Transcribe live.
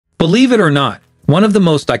Believe it or not, one of the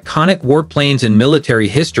most iconic warplanes in military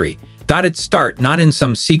history got its start not in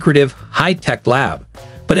some secretive, high-tech lab,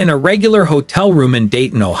 but in a regular hotel room in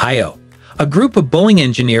Dayton, Ohio. A group of Boeing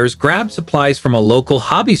engineers grabbed supplies from a local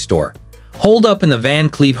hobby store, holed up in the Van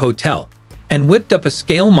Cleve Hotel, and whipped up a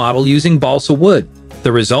scale model using balsa wood.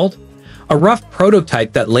 The result? A rough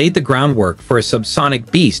prototype that laid the groundwork for a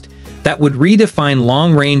subsonic beast that would redefine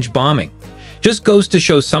long-range bombing. Just goes to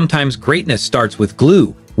show sometimes greatness starts with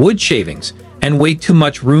glue, wood shavings, and way too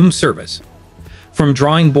much room service. From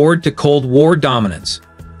drawing board to Cold War dominance,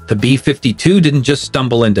 the B-52 didn't just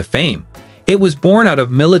stumble into fame. It was born out of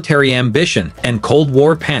military ambition and Cold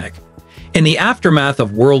War panic. In the aftermath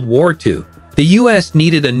of World War II, the U.S.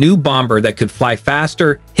 needed a new bomber that could fly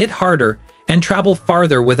faster, hit harder, and travel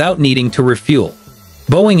farther without needing to refuel.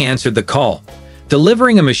 Boeing answered the call,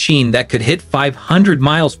 delivering a machine that could hit 500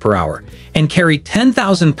 miles per hour and carry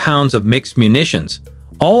 10,000 pounds of mixed munitions,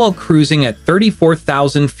 all while cruising at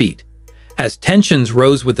 34,000 feet. As tensions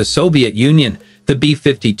rose with the Soviet Union, the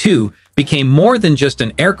B-52 became more than just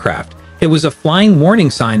an aircraft. It was a flying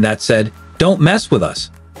warning sign that said, "Don't mess with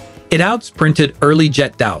us." It outsprinted early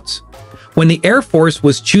jet doubts. When the Air Force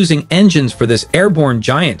was choosing engines for this airborne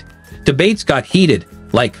giant, debates got heated,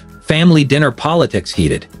 like family dinner politics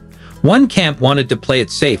heated. One camp wanted to play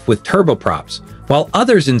it safe with turboprops, while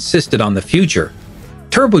others insisted on the future.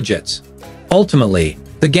 Turbojets. Ultimately,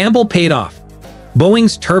 the gamble paid off.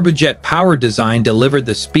 Boeing's turbojet power design delivered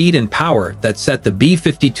the speed and power that set the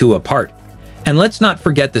B-52 apart. And let's not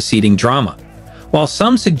forget the seating drama. While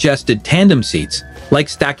some suggested tandem seats, like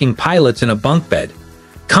stacking pilots in a bunk bed,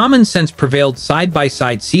 common sense prevailed.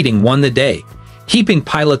 Side-by-side seating won the day, keeping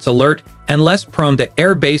pilots alert and less prone to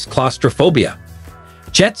airbase claustrophobia.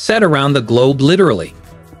 Jet set around the globe literally.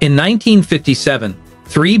 In 1957,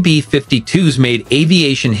 3 B-52s made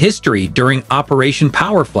aviation history during Operation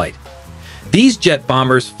Powerflight. These jet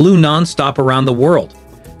bombers flew non-stop around the world,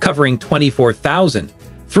 covering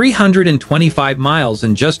 24,325 miles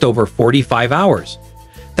in just over 45 hours.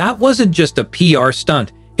 That wasn't just a PR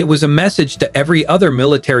stunt, it was a message to every other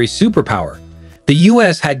military superpower. The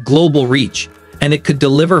US had global reach, and it could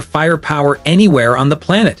deliver firepower anywhere on the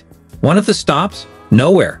planet. One of the stops?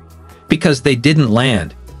 Nowhere. Because they didn't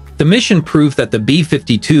land. The mission proved that the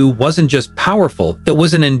B-52 wasn't just powerful, it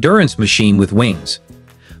was an endurance machine with wings.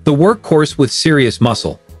 The workhorse with serious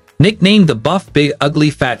muscle. Nicknamed the buff big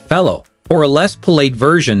ugly fat fellow, or a less polite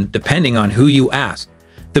version depending on who you ask,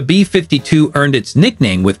 the B-52 earned its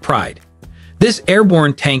nickname with pride. This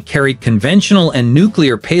airborne tank carried conventional and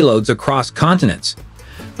nuclear payloads across continents.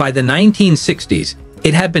 By the 1960s,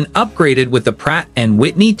 it had been upgraded with the Pratt &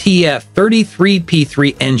 Whitney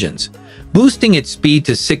TF-33P3 engines, boosting its speed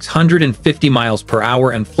to 650 miles per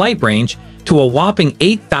hour and flight range to a whopping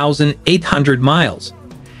 8,800 miles.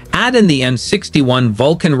 Add in the M61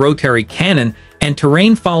 Vulcan rotary cannon and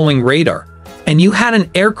terrain-following radar, and you had an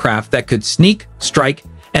aircraft that could sneak, strike,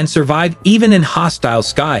 and survive even in hostile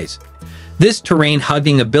skies. This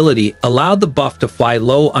terrain-hugging ability allowed the Buff to fly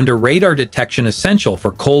low under radar detection, essential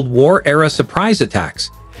for Cold War-era surprise attacks.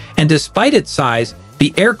 And despite its size,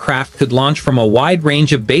 the aircraft could launch from a wide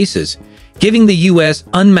range of bases, giving the U.S.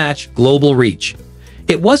 unmatched global reach.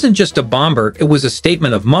 It wasn't just a bomber, it was a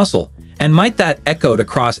statement of muscle, and might that echoed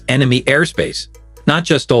across enemy airspace, not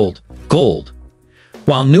just old gold.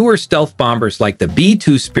 While newer stealth bombers like the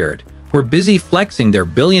B-2 Spirit were busy flexing their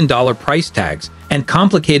billion-dollar price tags and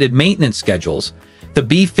complicated maintenance schedules, the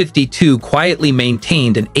B-52 quietly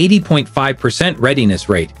maintained an 80.5% readiness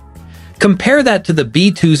rate. Compare that to the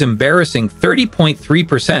B-2's embarrassing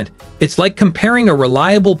 30.3%. It's like comparing a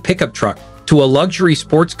reliable pickup truck to a luxury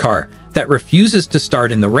sports car that refuses to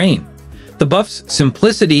start in the rain. The Buff's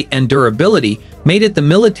simplicity and durability made it the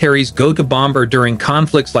military's go-to bomber during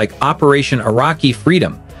conflicts like Operation Iraqi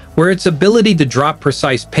Freedom, where its ability to drop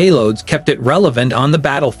precise payloads kept it relevant on the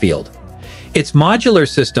battlefield. Its modular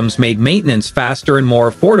systems made maintenance faster and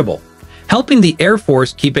more affordable, helping the Air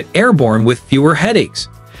Force keep it airborne with fewer headaches.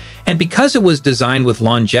 And because it was designed with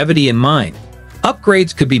longevity in mind,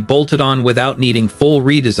 upgrades could be bolted on without needing full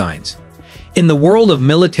redesigns. In the world of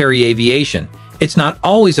military aviation, it's not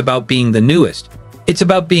always about being the newest. It's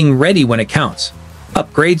about being ready when it counts.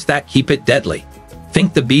 Upgrades that keep it deadly.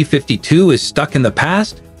 Think the B-52 is stuck in the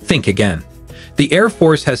past? Think again. The Air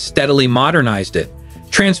Force has steadily modernized it,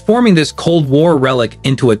 transforming this Cold War relic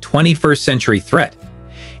into a 21st century threat.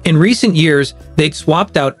 In recent years, they'd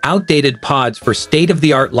swapped out outdated pods for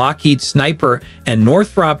state-of-the-art Lockheed Sniper and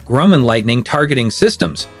Northrop Grumman Lightning targeting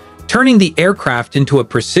systems, turning the aircraft into a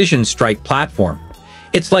precision strike platform.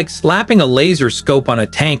 It's like slapping a laser scope on a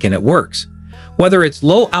tank and it works. Whether it's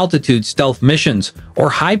low-altitude stealth missions or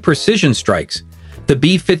high-precision strikes, the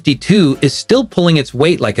B-52 is still pulling its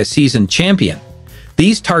weight like a seasoned champion.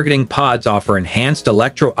 These targeting pods offer enhanced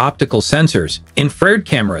electro-optical sensors, infrared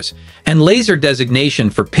cameras, and laser designation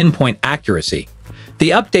for pinpoint accuracy. The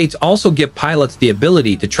updates also give pilots the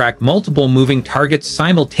ability to track multiple moving targets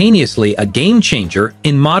simultaneously, a game-changer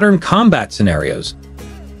in modern combat scenarios.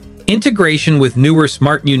 Integration with newer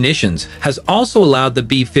smart munitions has also allowed the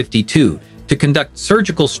B-52 to conduct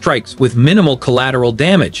surgical strikes with minimal collateral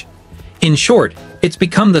damage. In short, it's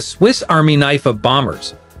become the Swiss Army knife of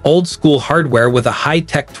bombers, old-school hardware with a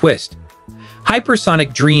high-tech twist.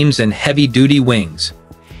 Hypersonic dreams and heavy-duty wings.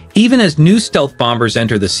 Even as new stealth bombers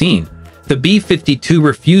enter the scene, the B-52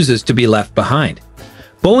 refuses to be left behind.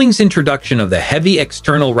 Boeing's introduction of the heavy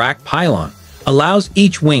external rack pylon allows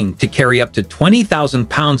each wing to carry up to 20,000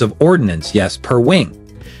 pounds of ordnance, yes, per wing.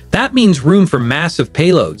 That means room for massive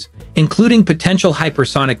payloads, including potential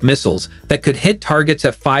hypersonic missiles that could hit targets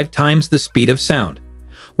at 5 times the speed of sound.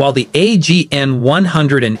 While the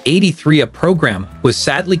AGN-183 program was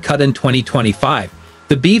sadly cut in 2025,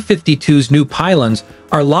 the B-52's new pylons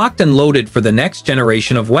are locked and loaded for the next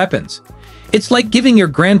generation of weapons. It's like giving your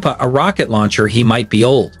grandpa a rocket launcher. He might be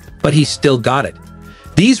old, but he's still got it.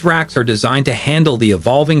 These racks are designed to handle the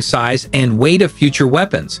evolving size and weight of future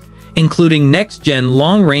weapons, including next-gen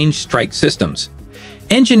long-range strike systems.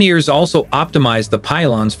 Engineers also optimize the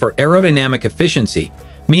pylons for aerodynamic efficiency,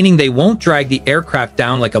 meaning they won't drag the aircraft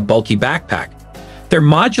down like a bulky backpack. Their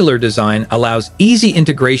modular design allows easy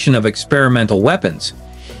integration of experimental weapons,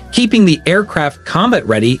 keeping the aircraft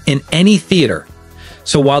combat-ready in any theater.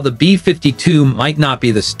 So while the B-52 might not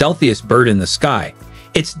be the stealthiest bird in the sky,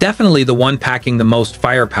 it's definitely the one packing the most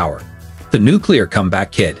firepower, the nuclear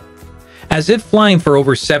comeback kid. As if flying for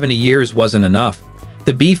over 70 years wasn't enough,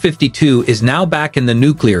 the B-52 is now back in the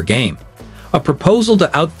nuclear game. A proposal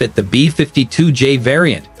to outfit the B-52J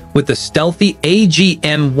variant with the stealthy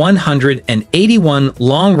AGM-181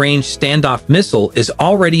 long-range standoff missile is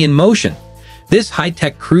already in motion. This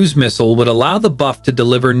high-tech cruise missile would allow the Buff to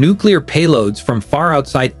deliver nuclear payloads from far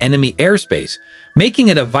outside enemy airspace, making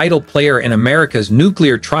it a vital player in America's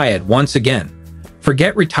nuclear triad once again.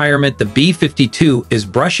 Forget retirement, the B-52 is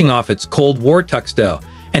brushing off its Cold War tuxedo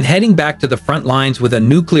and heading back to the front lines with a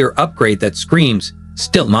nuclear upgrade that screams,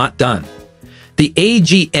 still not done. The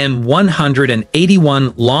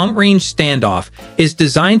AGM-181 long-range standoff is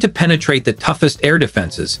designed to penetrate the toughest air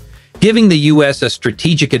defenses, giving the U.S. a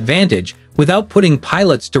strategic advantage without putting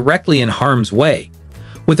pilots directly in harm's way.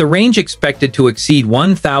 With a range expected to exceed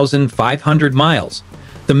 1,500 miles,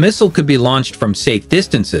 the missile could be launched from safe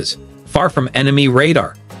distances, far from enemy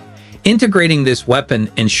radar. Integrating this weapon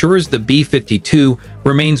ensures the B-52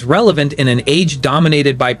 remains relevant in an age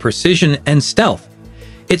dominated by precision and stealth.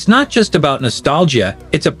 It's not just about nostalgia,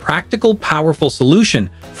 it's a practical, powerful solution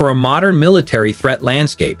for a modern military threat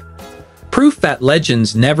landscape. Proof that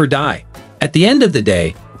legends never die. At the end of the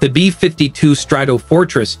day, the B-52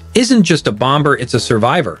 Stratofortress isn't just a bomber, it's a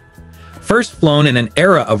survivor. First flown in an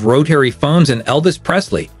era of rotary phones and Elvis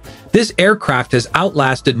Presley, this aircraft has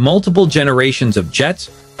outlasted multiple generations of jets,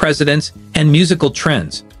 presidents, and musical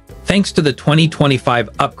trends, thanks to the 2025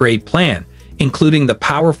 upgrade plan, including the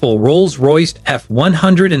powerful Rolls-Royce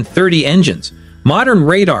F130 engines, modern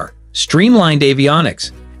radar, streamlined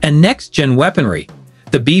avionics, and next-gen weaponry.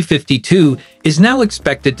 The B-52 is now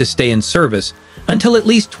expected to stay in service until at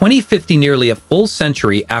least 2050, nearly a full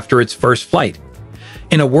century after its first flight.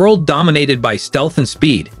 In a world dominated by stealth and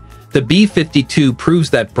speed, the B-52 proves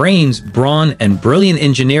that brains, brawn, and brilliant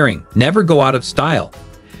engineering never go out of style.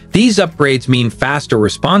 These upgrades mean faster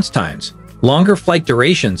response times, longer flight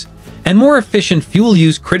durations, and more efficient fuel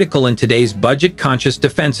use, critical in today's budget-conscious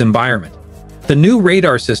defense environment. The new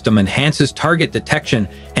radar system enhances target detection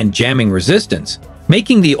and jamming resistance,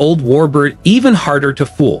 making the old warbird even harder to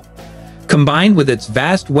fool. Combined with its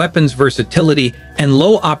vast weapons versatility and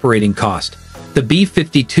low operating cost, the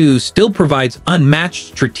B-52 still provides unmatched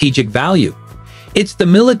strategic value. It's the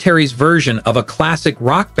military's version of a classic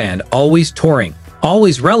rock band, always touring,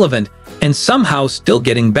 always relevant, and somehow still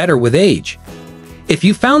getting better with age. If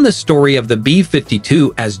you found the story of the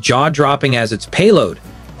B-52 as jaw-dropping as its payload,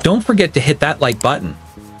 don't forget to hit that like button.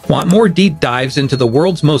 Want more deep dives into the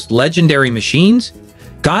world's most legendary machines?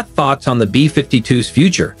 Got thoughts on the B-52's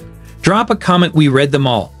future? Drop a comment, we read them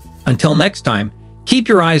all. Until next time, keep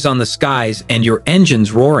your eyes on the skies and your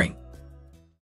engines roaring.